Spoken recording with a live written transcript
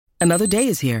Another day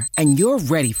is here, and you're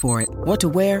ready for it. What to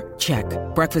wear? Check.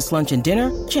 Breakfast, lunch, and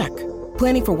dinner? Check.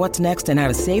 Planning for what's next and how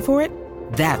to save for it?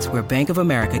 That's where Bank of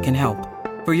America can help.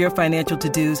 For your financial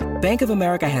to-dos, Bank of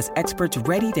America has experts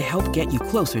ready to help get you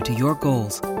closer to your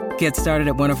goals. Get started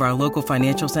at one of our local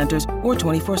financial centers or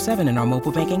 24/7 in our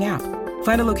mobile banking app.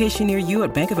 Find a location near you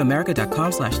at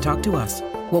bankofamerica.com/talktous.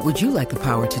 What would you like the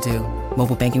power to do?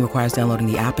 Mobile banking requires downloading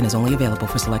the app and is only available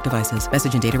for select devices.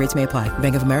 Message and data rates may apply.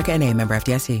 Bank of America N.A., member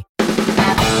FDIC.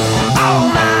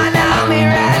 Oh man, I'm here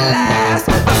at last.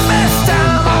 The best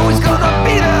time, always gonna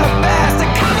be the best.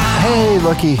 Come on. Hey,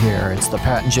 looky here. It's the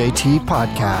Pat and JT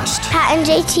podcast. Pat and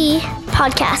JT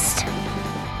podcast.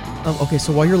 Okay,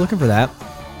 so while you're looking for that,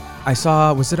 I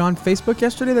saw, was it on Facebook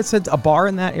yesterday that said a bar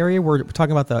in that area? We're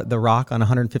talking about the Rock on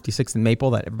 156th and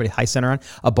Maple that everybody high center on.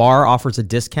 A bar offers a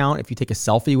discount if you take a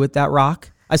selfie with that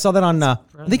rock. I saw that on, I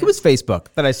think it was Facebook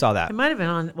that I saw that. It might have been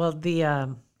on, well,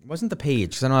 the... It wasn't the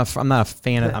page, because I'm not a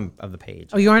fan of the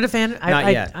page. Oh, you aren't a fan?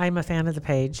 Not yet. I'm a fan of the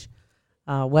page.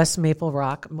 West Maple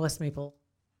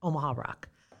Omaha Rock.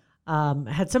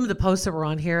 Had some of the posts that were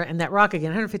on here, and that rock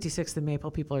again, 156th and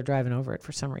Maple, people are driving over it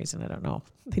for some reason. I don't know.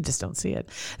 They just don't see it.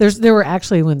 There were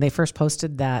actually, when they first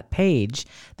posted that page,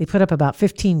 they put up about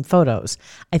 15 photos.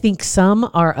 I think some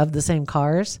are of the same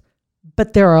cars,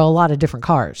 but there are a lot of different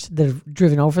cars that have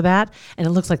driven over that, and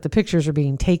it looks like the pictures are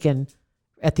being taken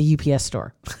at the UPS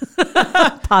store.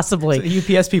 Possibly. So the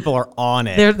UPS people are on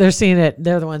it. They're seeing it.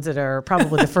 They're the ones that are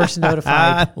probably the first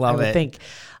notified. Love I would it. think.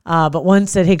 But one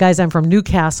said, "Hey guys, I'm from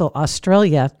Newcastle,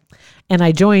 Australia, and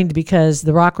I joined because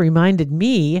the rock reminded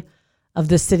me of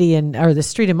the the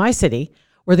street in my city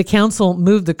where the council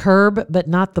moved the curb but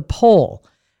not the pole,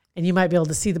 and you might be able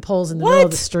to see the poles in the middle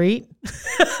of the street."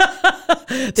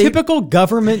 Typical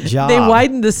government job. They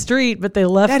widened the street, but they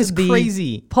left That is the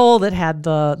crazy. pole that had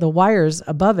the wires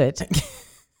above it.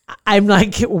 I'm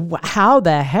like, how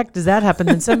the heck does that happen?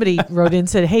 Then somebody wrote in and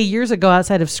said, "Hey, years ago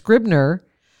outside of Scribner,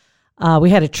 we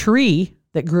had a tree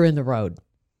that grew in the road."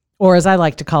 Or as I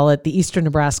like to call it, the Eastern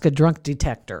Nebraska drunk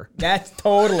detector. That's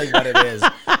totally what it is.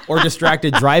 Or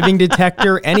distracted driving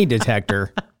detector, any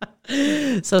detector.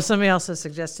 So somebody also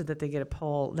suggested that they get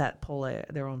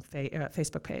their own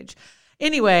Facebook page.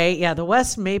 Anyway, yeah, the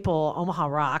West Maple Omaha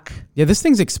Rock. Yeah, this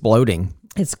thing's exploding.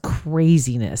 It's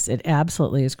craziness. It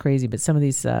absolutely is crazy. But some of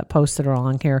these posts that are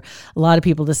on here, a lot of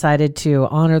people decided to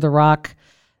honor the rock.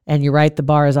 And you're right, the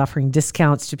bar is offering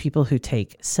discounts to people who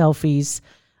take selfies.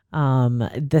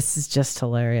 This is just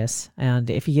hilarious. And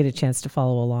if you get a chance to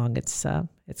follow along, it's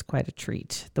quite a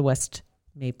treat. The West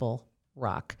Maple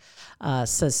Rock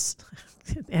says,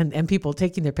 and people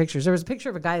taking their pictures. There was a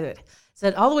picture of a guy that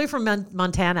said all the way from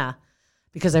Montana,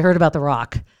 because I heard about the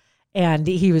rock, and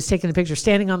he was taking a picture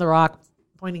standing on the rock,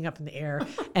 pointing up in the air.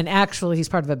 And actually, he's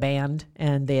part of a band,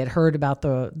 and they had heard about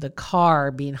the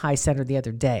car being high centered the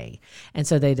other day, and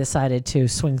so they decided to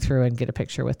swing through and get a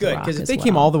picture with the Good, rock. because if they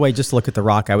came all the way just to look at the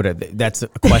rock, I would have. That's a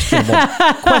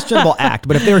questionable act.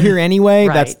 But if they're here anyway,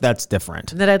 Right. that's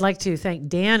different. And then I'd like to thank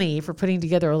Danny for putting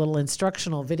together a little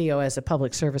instructional video as a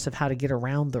public service of how to get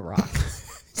around the rock.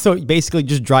 So basically,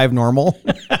 just drive normal.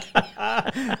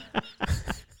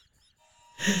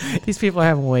 These people are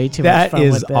having way too much fun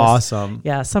with this. That is awesome.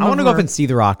 Yeah, I want to go up and see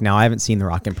the rock now. I haven't seen the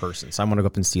rock in person, so I want to go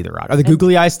up and see the rock. Are the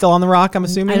googly eyes still on the rock, I'm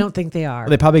assuming? I don't think they are. Well,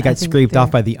 they probably I got think scraped they're-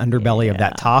 off by the underbelly of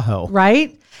that Tahoe.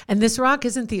 Right? And this rock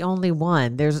isn't the only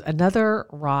one. There's another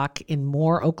rock in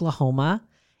Moore, Oklahoma,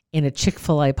 in a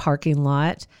Chick-fil-A parking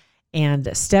lot. And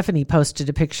Stephanie posted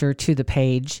a picture to the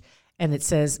page, and it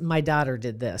says, "My daughter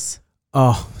did this."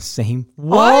 Oh, same.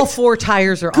 All four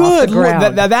tires are off Good the Lord.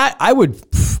 ground. That I would.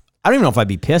 I don't even know if I'd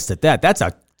be pissed at that. That's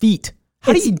a feat.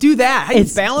 How do you do that? How do you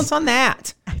balance on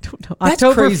that? I don't know. That's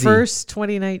October crazy. 1st,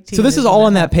 2019. So this is all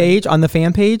on that page, on the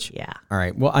fan page? Yeah. All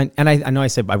right. Well, I know I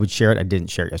said I would share it. I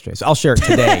didn't share it yesterday. So I'll share it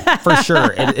today for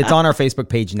sure. It's on our Facebook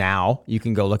page now. You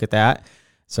can go look at that.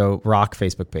 So Rock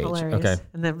Facebook page. Hilarious. Okay.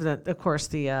 And then, of course,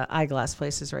 the eyeglass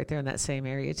place is right there in that same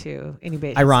area, too.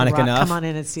 Anybody Ironic Rock, enough. come on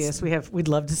in and see us. We'd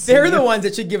love to see They're you. the ones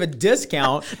that should give a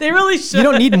discount. They really should. You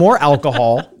don't need more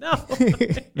alcohol. No.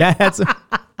 That's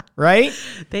right.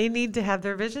 They need to have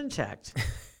their vision checked.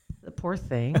 The poor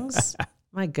things.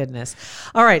 My goodness.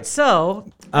 All right. So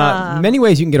many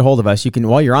ways you can get a hold of us. You can,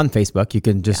 while you're on Facebook, you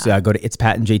can just go to It's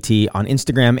Pat and JT on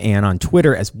Instagram and on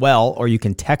Twitter as well, or you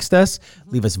can text us,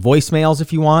 leave us voicemails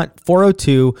if you want,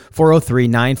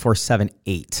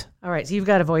 402-403-9478. all right. So you've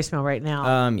got a voicemail right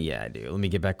now. Yeah, I do. Let me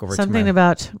get back over Something to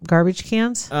about garbage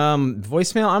cans.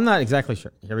 voicemail. I'm not exactly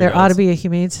sure. Here we There go. ought to be a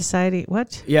humane society.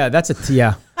 What? Yeah, that's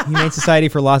Humane Society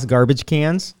for Lost Garbage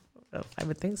Cans. Oh, I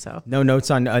would think so. No notes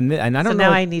on, and I don't So know.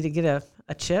 now I need to get a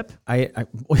chip. I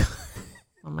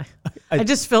I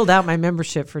just filled out my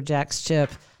membership for Jack's Chip.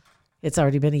 It's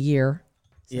already been a year.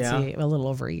 Yeah. A little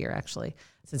over a year, actually,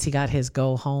 since he got his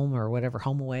Go Home or whatever,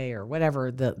 Home Away or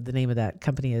whatever the name of that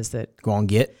company is that. Go on,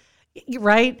 get.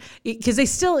 Right? Because they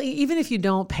still, even if you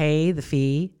don't pay the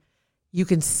fee, you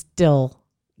can still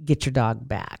get your dog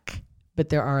back. But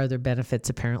there are other benefits,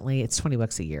 apparently. It's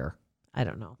 $20 a year. I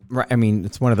don't know. Right. I mean,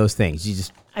 it's one of those things. You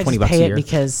just I $20 just pay a it year.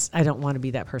 because I don't want to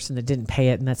be that person that didn't pay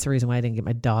it, and that's the reason why I didn't get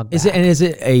my dog back. Is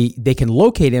it they can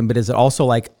locate him, but is it also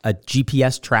like a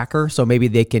GPS tracker? So maybe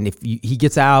they can, if he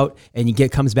gets out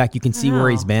and comes back, you can see where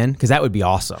he's been? Because that would be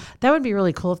awesome. That would be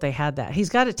really cool if they had that. He's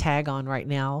got a tag on right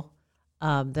now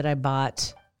that I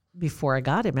bought before I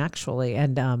got him, actually,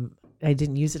 and I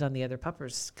didn't use it on the other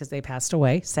puppers because they passed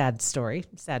away. Sad story,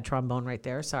 sad trombone right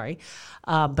there. Sorry,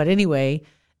 but anyway,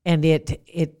 and it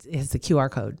has the QR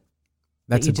code.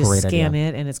 That's you a great just scan idea.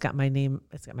 it, and it's got my name.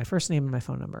 It's got my first name and my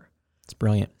phone number. It's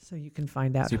brilliant. So you can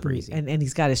find out. Super easy. And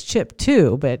he's got his chip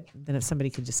too. But then if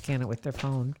somebody could just scan it with their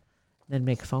phone, then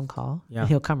make a phone call, Yeah.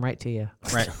 he'll come right to you.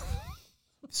 Right.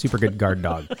 Super good guard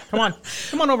dog.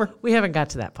 Come on over. We haven't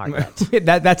got to that part yet.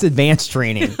 That's advanced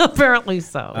training. Apparently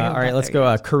so. All right, let's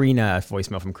go. Karina,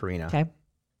 voicemail from Karina. Okay.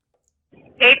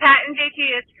 Hey, Pat and JT,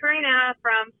 it's Karina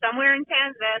from somewhere in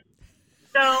Kansas.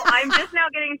 So I'm just now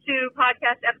getting to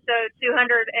podcast episode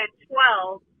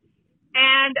 212,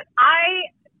 and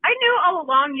I knew all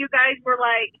along you guys were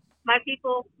like my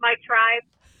people, my tribe.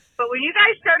 But when you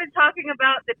guys started talking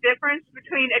about the difference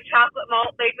between a chocolate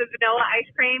malt made with vanilla ice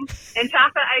cream and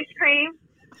chocolate ice cream,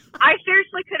 I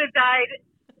seriously could have died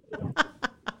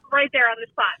right there on the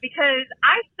spot, because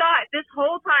I thought this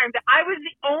whole time that I was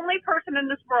the only person in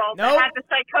this world that had the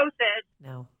psychosis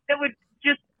that would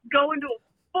just go into a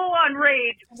full-on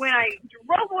rage when I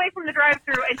drove away from the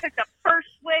drive-thru and took the first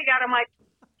swig out of my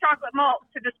chocolate malt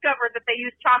to discover that they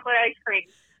use chocolate ice cream.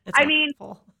 I mean,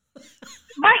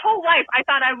 my whole life I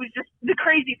thought I was just the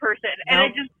crazy person,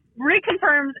 and it just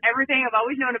reconfirms everything I've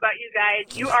always known about you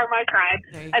guys. You are my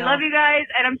tribe. I love you guys,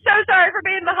 and I'm so sorry for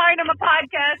being behind on my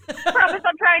podcast. Promise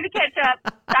I'm trying to catch up.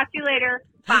 Talk to you later.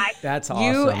 Bye. That's awesome.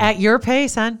 You at your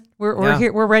pace, hon. We're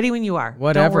here. We're ready when you are.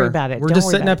 Whatever. Don't worry about it. We're Don't just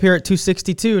worry sitting about up here at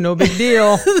 262. No big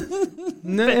deal.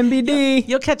 No MBD.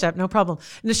 You'll catch up. No problem.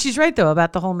 No, she's right though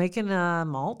about the whole making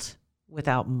malt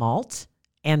without malt,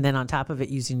 and then on top of it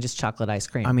using just chocolate ice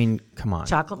cream. I mean, come on.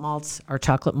 Chocolate malts are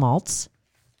chocolate malts.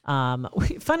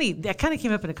 Funny, that kind of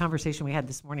came up in a conversation we had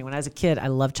this morning. When I was a kid, I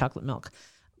loved chocolate milk.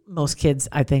 Most kids,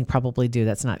 I think, probably do.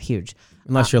 That's not huge.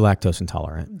 Unless you're lactose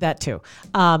intolerant. That too.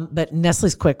 But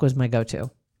Nestle's Quick was my go-to.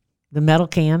 The metal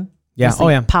can. Yeah. Nestle Oh,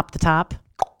 yeah. Pop the top.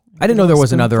 I didn't know there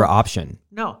was Spoonful. another option.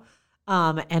 No.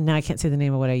 And now I can't say the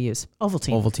name of what I use.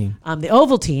 Ovaltine. Ovaltine. The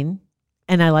Ovaltine,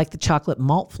 and I like the chocolate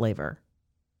malt flavor,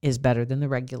 is better than the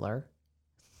regular.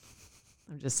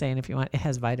 I'm just saying, if you want, it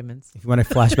has vitamins. If you want to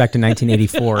flash back to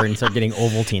 1984 and start getting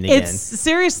Ovaltine again. It's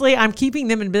seriously, I'm keeping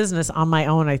them in business on my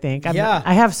own, I think.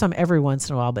 I have some every once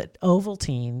in a while, but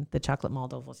Ovaltine, the chocolate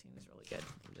malt Ovaltine, is really good.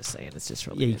 I'm just saying, it's just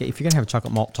really good. If you're going to have a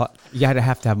chocolate malt, you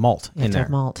have to have malt You have in to there.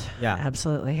 have malt. Yeah.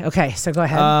 Absolutely. Okay, so go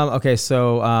ahead. Okay,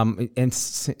 so and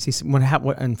see,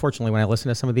 unfortunately, when I listen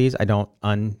to some of these, I don't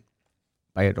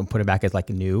put it back as like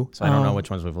new, so I don't know which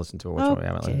ones we've listened to or which one we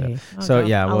haven't listened to. So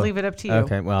yeah, I'll leave it up to you.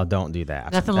 Okay, well, don't do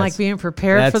that. Nothing like being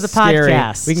prepared for the scary.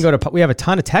 podcast. We can go to. We have a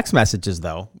ton of text messages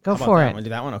though. Go How about for that? it. Want to do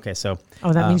that one? Okay, so.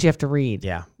 Oh, that means you have to read.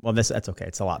 Yeah. Well, that's okay.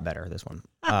 It's a lot better, this one.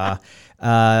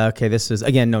 Okay, this is,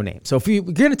 again, no name. So if you're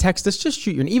going to text us, just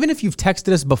shoot even if you've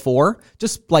texted us before,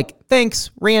 just like, thanks,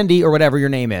 Randy, or whatever your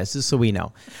name is, just so we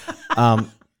know.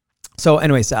 So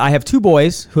anyways, I have two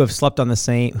boys who have slept on the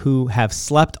same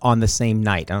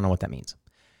night. I don't know what that means.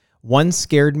 One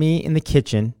scared me in the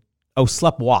kitchen. Oh,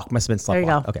 slept walk. Must have been slept There you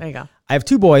walk. go. Okay. There you go. I have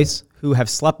two boys who have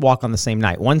slept walk on the same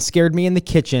night. One scared me in the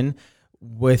kitchen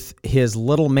with his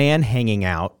little man hanging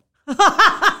out.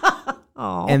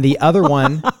 And the other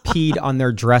one peed on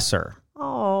their dresser.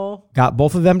 Oh. Got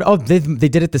both of them. They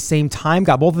did it at the same time.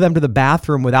 Got both of them to the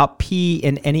bathroom without pee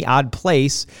in any odd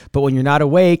place. But when you're not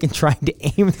awake and trying to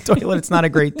aim at the toilet, it's not a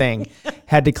great thing.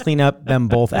 Had to clean up them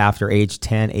both after age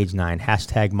 10, age 9.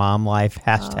 Hashtag mom life.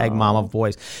 Hashtag mom of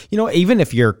boys. You know, even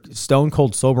if you're stone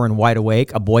cold sober and wide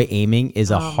awake, a boy aiming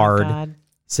is a hard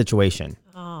situation.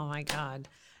 Oh my God.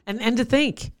 And to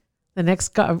think, the next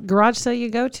garage sale you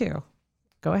go to,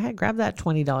 go ahead, grab that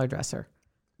 $20 dresser.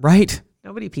 Right.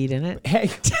 Nobody peed in it.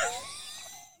 Hey.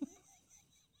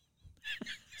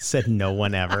 Said no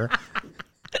one ever.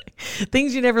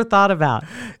 Things you never thought about.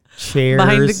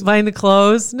 Chairs. Behind the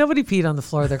clothes. Nobody peed on the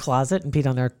floor of their closet and peed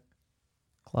on their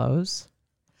clothes.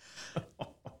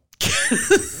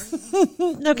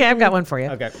 Okay, I've got one for you.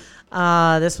 Okay.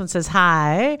 This one says,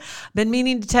 hi. Been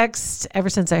meaning to text ever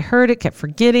since I heard it. Kept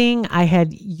forgetting. I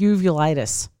had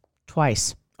uveitis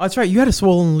twice. Oh, that's right. You had a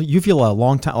swollen uvula a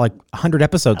long time, like 100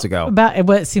 episodes ago. About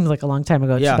what it seems like a long time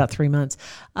ago. It's Yeah. about 3 months.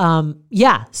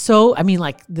 Yeah. So I mean,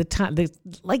 like the time,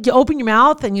 like you open your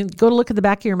mouth and you go to look at the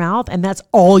back of your mouth, and that's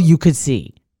all you could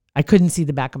see. I couldn't see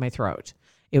the back of my throat.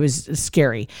 It was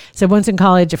scary. So once in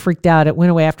college, I freaked out. It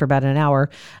went away after about an hour.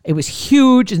 It was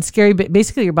huge and scary, but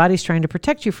basically your body's trying to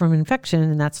protect you from infection,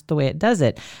 and that's the way it does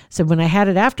it. So when I had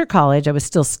it after college, I was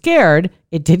still scared.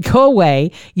 It did go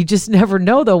away. You just never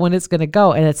know, though, when it's going to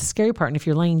go, and it's the scary part. And if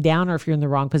you're laying down or if you're in the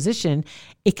wrong position,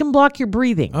 it can block your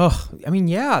breathing. Oh, I mean,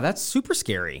 yeah, that's super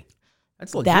scary.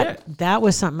 That's legit. That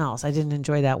was something else. I didn't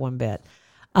enjoy that one bit.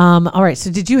 All right. So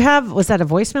was that a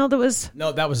voicemail that was?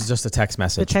 No, that was just a text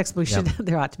message. The text,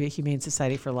 there ought to be a Humane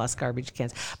Society for lost garbage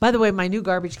cans. By the way, my new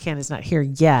garbage can is not here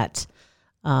yet.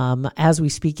 As we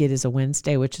speak, it is a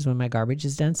Wednesday, which is when my garbage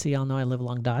is done. So y'all know I live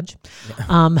along Dodge,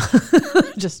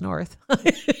 just north,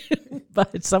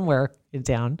 but somewhere in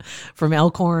town from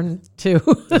Elkhorn to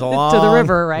the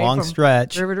river, right? Long from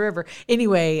stretch. River to river.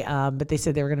 Anyway, but they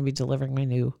said they were going to be delivering my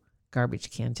new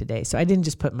garbage can today. So I didn't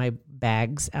just put my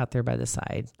bags out there by the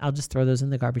side. I'll just throw those in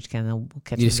the garbage can and we'll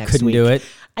catch them next week. You just couldn't do it?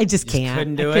 I just can't.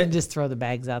 Couldn't do I couldn't it? just throw the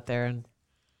bags out there and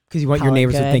Because you want your call it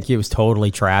neighbors to good. think it was totally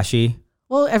trashy.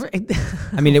 well,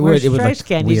 I mean, it where's would trash look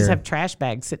can. You just weird. have trash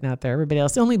bags sitting out there. Everybody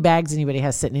else, the only bags anybody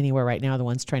has sitting anywhere right now are the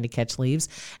ones trying to catch leaves.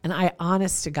 And I,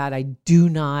 honest to God, I do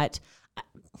not.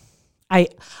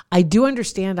 I do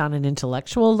understand on an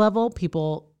intellectual level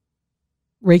people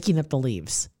raking up the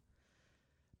leaves.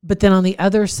 But then on the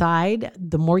other side,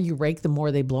 the more you rake, the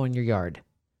more they blow in your yard.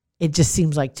 It just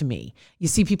seems like to me. You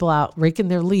see people out raking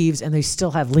their leaves and they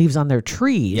still have leaves on their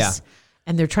trees. Yeah.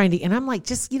 And they're trying to, and I'm like,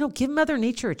 just, give Mother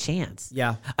Nature a chance.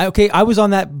 Yeah. I was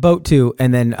on that boat too.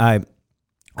 And then I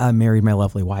married my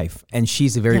lovely wife, and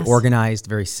she's a very Yes. organized,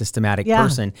 very systematic Yeah.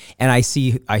 person. And I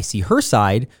see her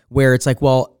side where it's like,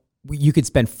 well, you could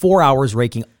spend 4 hours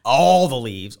raking all the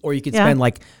leaves, or you could Yeah. spend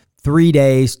like 3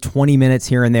 days, 20 minutes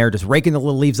here and there, just raking the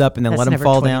little leaves up and then That's let them never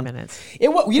fall 20 down. minutes. We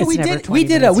It's never did 20 a minutes we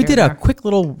here did and a there. quick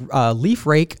little leaf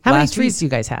rake. How many last trees week. do you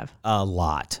guys have? A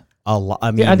lot. I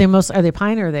mean, Are they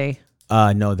pine or are they?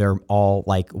 no, they're all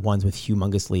like ones with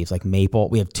humongous leaves, like maple.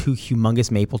 We have 2 humongous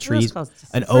maple trees. called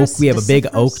An oak. deciphers? We have a big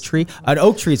oak Deciphers? tree. An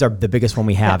oak trees are the biggest one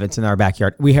we have. It's in our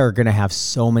backyard. We are going to have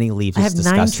so many leaves. I It's have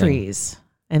 9 disgusting. trees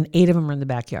and 8 of them are in the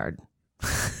backyard.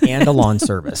 And a lawn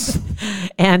service.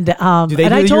 And Do they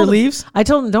and do I your told them- leaves? I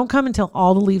told them don't come until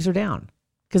all the leaves are down,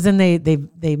 because then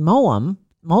they mow them,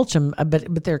 mulch them,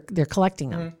 but they're collecting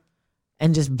them Mm-hmm.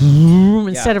 and just boom,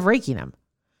 instead of raking them,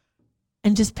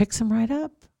 and just picks them right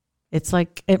up. It's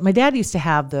like my dad used to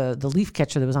have the leaf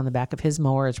catcher that was on the back of his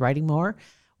mower, his riding mower.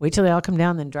 Wait till they all come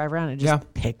down, then drive around and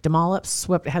just picked them all up,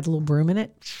 swept. It had a little broom in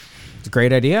it. It's a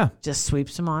great idea. Just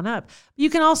sweeps them on up.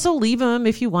 You can also leave them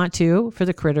if you want to for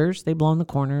the critters. They blow in the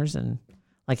corners, and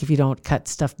like if you don't cut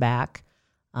stuff back.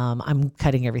 I'm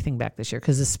cutting everything back this year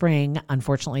because the spring,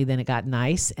 unfortunately, then it got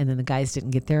nice, and then the guys didn't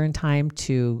get there in time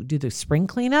to do the spring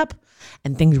cleanup,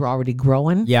 and things were already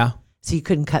growing. Yeah. So you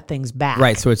couldn't cut things back.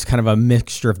 Right. So it's kind of a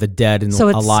mixture of the dead and So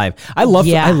it's- alive. I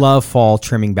Yeah. love fall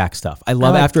trimming back stuff. I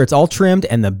love like- after it's all trimmed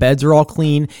and the beds are all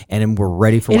clean and we're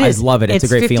ready for It I is. love it. It's a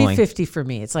great feeling. 50-50 for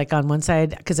me. It's like on one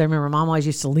side, because I remember Mom always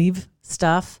used to leave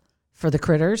stuff for the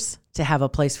critters to have a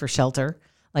place for shelter.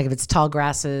 Like if it's tall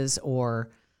grasses or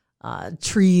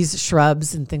trees,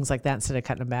 shrubs, and things like that, instead of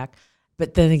cutting them back.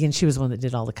 But then again, she was the one that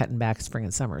did all the cutting back spring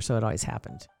and summer, so it always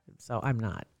happened. So I'm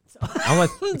not. I'll let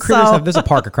the critters So- have. There's a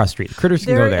park across the street. The critters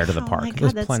can go there to the park. Oh my God,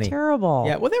 There's that's plenty. terrible.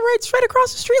 Yeah, well, they're right straight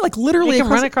across the street, like literally. They can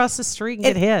across run across the street and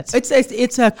get hit. It's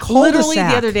a cul-de-sac. Literally the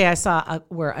other day I saw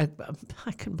where I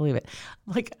couldn't believe it.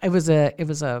 Like it was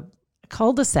a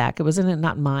cul-de-sac. It wasn't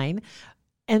not mine,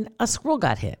 and a squirrel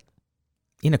got hit.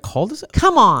 in a cul-de-sac.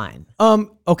 Come on,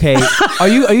 Okay. Are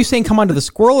you saying come onto the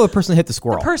squirrel or the person that hit the the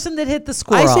squirrel? person that hit the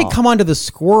squirrel. I say come onto the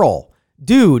squirrel,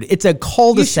 dude. It's a You should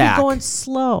cul-de-sac. be going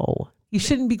slow. You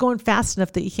shouldn't be going fast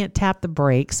enough that you can't tap the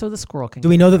brake so the squirrel can. Do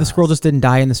we get know that the across. squirrel just didn't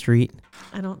die in the street?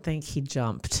 I don't think he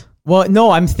jumped. Well,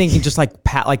 no, I'm thinking just like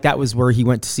Pat, like that was where he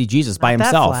went to see Jesus by Not that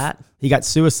himself. flat. He got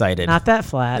suicided. Not that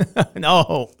flat.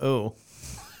 No. Oh.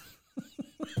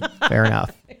 Fair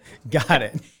enough. Got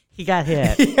it. He got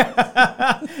hit.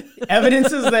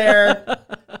 Evidence is there.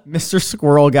 Mr.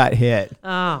 Squirrel got hit.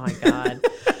 Oh my God.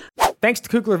 Thanks to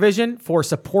Kugler Vision for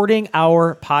supporting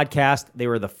our podcast. They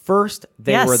were the first.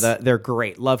 Yes. They're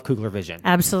great. Love Kugler Vision.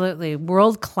 Absolutely.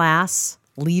 World-class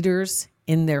leaders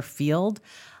in their field.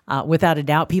 Without a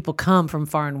doubt, people come from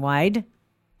far and wide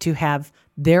to have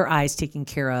their eyes taken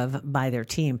care of by their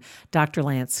team. Dr.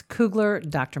 Lance Kugler,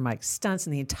 Dr. Mike Stuntz,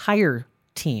 and the entire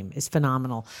team is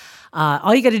phenomenal.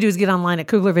 All you got to do is get online at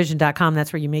kuglervision.com.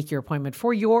 That's where you make your appointment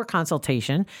for your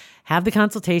consultation. Have the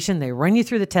consultation. They run you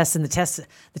through the tests, and the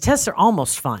tests are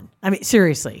almost fun. I mean,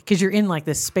 seriously, because you're in like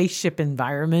this spaceship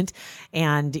environment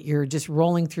and you're just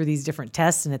rolling through these different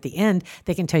tests. And at the end,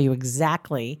 they can tell you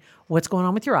exactly what's going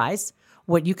on with your eyes,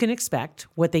 what you can expect,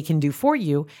 what they can do for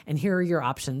you, and here are your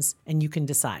options, and you can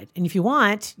decide. And if you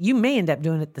want, you may end up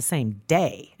doing it the same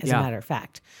day, as a matter of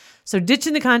fact. So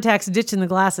ditching the contacts, ditching the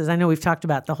glasses. I know we've talked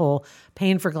about the whole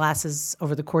paying for glasses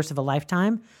over the course of a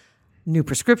lifetime. New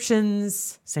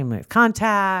prescriptions, same way with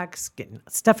contacts, getting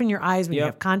stuff in your eyes when you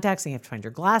have contacts and you have to find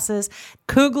your glasses.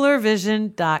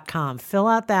 KuglerVision.com. Fill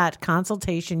out that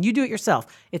consultation. You do it yourself.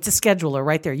 It's a scheduler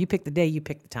right there. You pick the day, you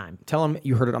pick the time. Tell them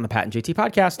you heard it on the Pat and JT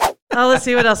podcast. Oh, let's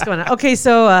see what else is going on. Okay,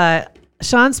 so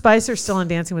Sean Spicer's still on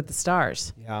Dancing with the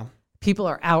Stars. Yeah. People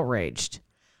are outraged.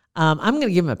 I'm going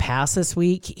to give him a pass this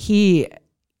week.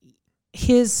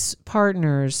 His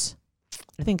partners,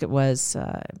 I think it was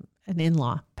an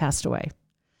in-law passed away.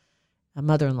 A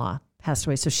mother-in-law passed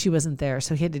away, so she wasn't there.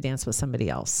 So he had to dance with somebody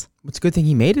else. It's a good thing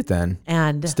he made it then.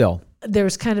 And still,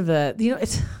 there's kind of I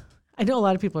know a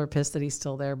lot of people are pissed that he's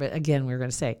still there, but again, we're going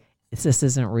to say this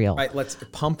isn't real. All right, let's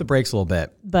pump the brakes a little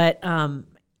bit. But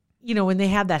when they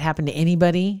have that happen to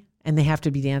anybody, and they have to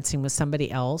be dancing with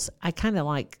somebody else, I kind of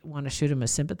want to shoot them a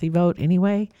sympathy vote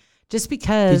anyway, just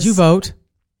because. Did you vote?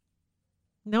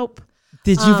 Nope.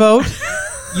 Did you vote?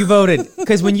 You voted.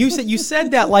 Because when you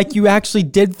said that like you actually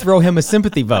did throw him a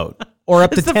sympathy vote. Or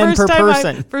up to 10 per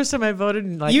person. First time I voted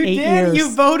in 8 years. You did?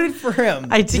 You voted for him.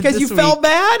 I did. Because you felt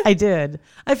bad? I did.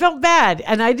 I felt bad.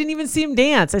 And I didn't even see him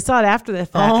dance. I saw it after the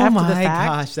fact. Oh my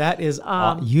gosh. That is,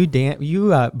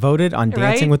 you voted on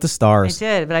Dancing with the Stars. I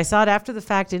did. But I saw it after the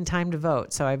fact in time to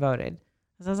vote. So I voted.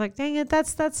 Because I was like, dang it,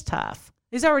 that's tough.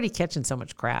 He's already catching so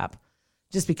much crap.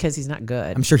 Just because he's not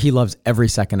good. I'm sure he loves every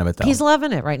second of it, though. He's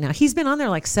loving it right now. He's been on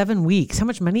there 7 weeks. How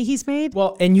much money he's made?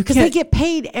 Well, and you because they get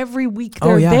paid every week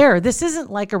they're there. This isn't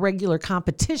like a regular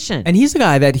competition. And he's a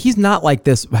guy that he's not like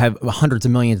this, have hundreds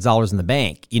of millions of dollars in the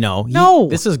bank. No,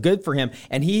 this is good for him.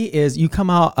 And he is. You come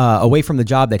out away from the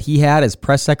job that he had as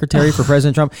press secretary for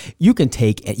President Trump. You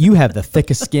have the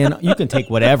thickest skin. You can take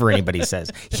whatever anybody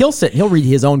says. He'll read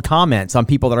his own comments on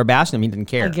people that are bashing him. He didn't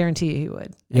care. I guarantee you he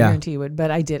would. I guarantee you would. But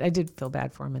I did feel bad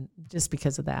for him, and just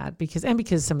because of that, because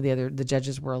some of the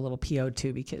judges were a little PO'd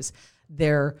too, because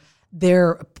their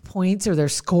points or their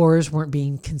scores weren't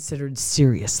being considered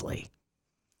seriously.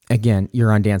 Again,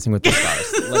 you're on Dancing with the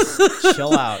Stars. Let's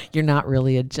chill out. You're not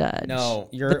really a judge. No,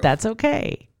 but that's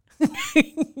okay.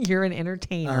 You're an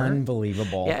entertainer.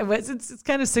 Unbelievable. Yeah, it's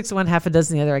kind of 6 1, half a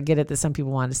dozen the other. I get it that some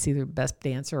people want to see their best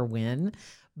dancer win.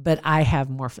 But I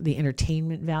have more, the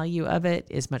entertainment value of it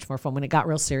is much more fun. When it got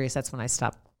real serious, that's when I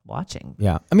stopped watching.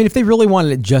 Yeah. I mean, if they really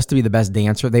wanted it just to be the best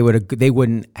dancer, they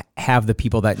wouldn't have the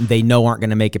people that they know aren't going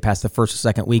to make it past the first or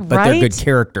second week, but they're good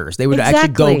characters. They would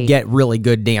actually go get really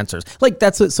good dancers.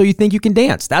 So you think you can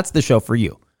dance. That's the show for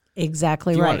you.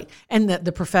 Exactly right. And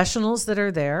the professionals that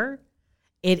are there,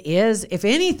 it is, if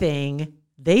anything,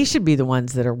 they should be the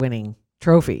ones that are winning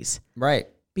trophies. Right.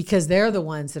 Because they're the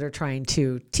ones that are trying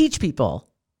to teach people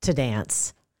to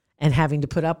dance and having to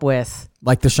put up with.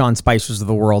 Like the Sean Spicers of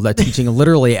the world that teaching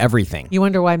literally everything. You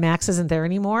wonder why Max isn't there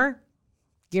anymore?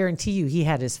 Guarantee you he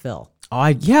had his fill.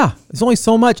 There's only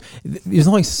so much. There's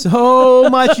only so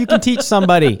much you can teach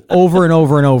somebody over and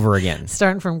over and over again.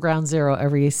 Starting from ground zero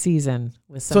every season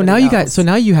with somebody else. So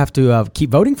now you have to keep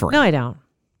voting for him. No, I don't.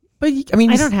 But I mean,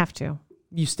 I don't have to.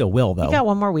 You still will, though. He got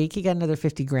one more week. He got another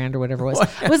 50 grand or whatever it was.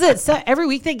 Was it every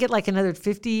week they get like another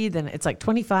 50? Then it's like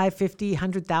 25, 50,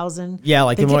 100,000. Yeah,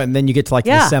 and then you get to the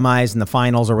semis and the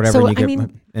finals or whatever. So, and you get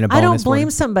in a bonus. I don't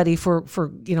blame somebody for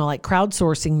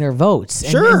crowdsourcing their votes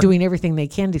and doing everything they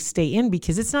can to stay in,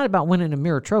 because it's not about winning a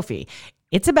mirror trophy.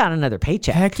 It's about another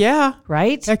paycheck. Heck yeah.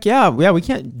 Right? Heck yeah. Yeah, we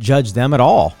can't judge them at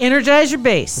all. Energize your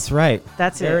base. That's right.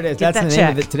 That's it. There it is. Get That's that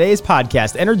the name of today's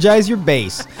podcast. Energize your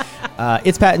base.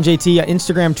 It's Pat and JT on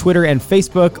Instagram, Twitter, and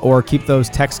Facebook, or keep those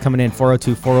texts coming in,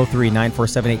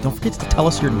 402-403-9478. Don't forget to tell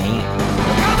us your name.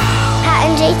 Pat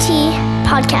and JT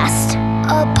Podcast.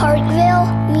 A Parkville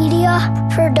Media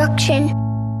Production.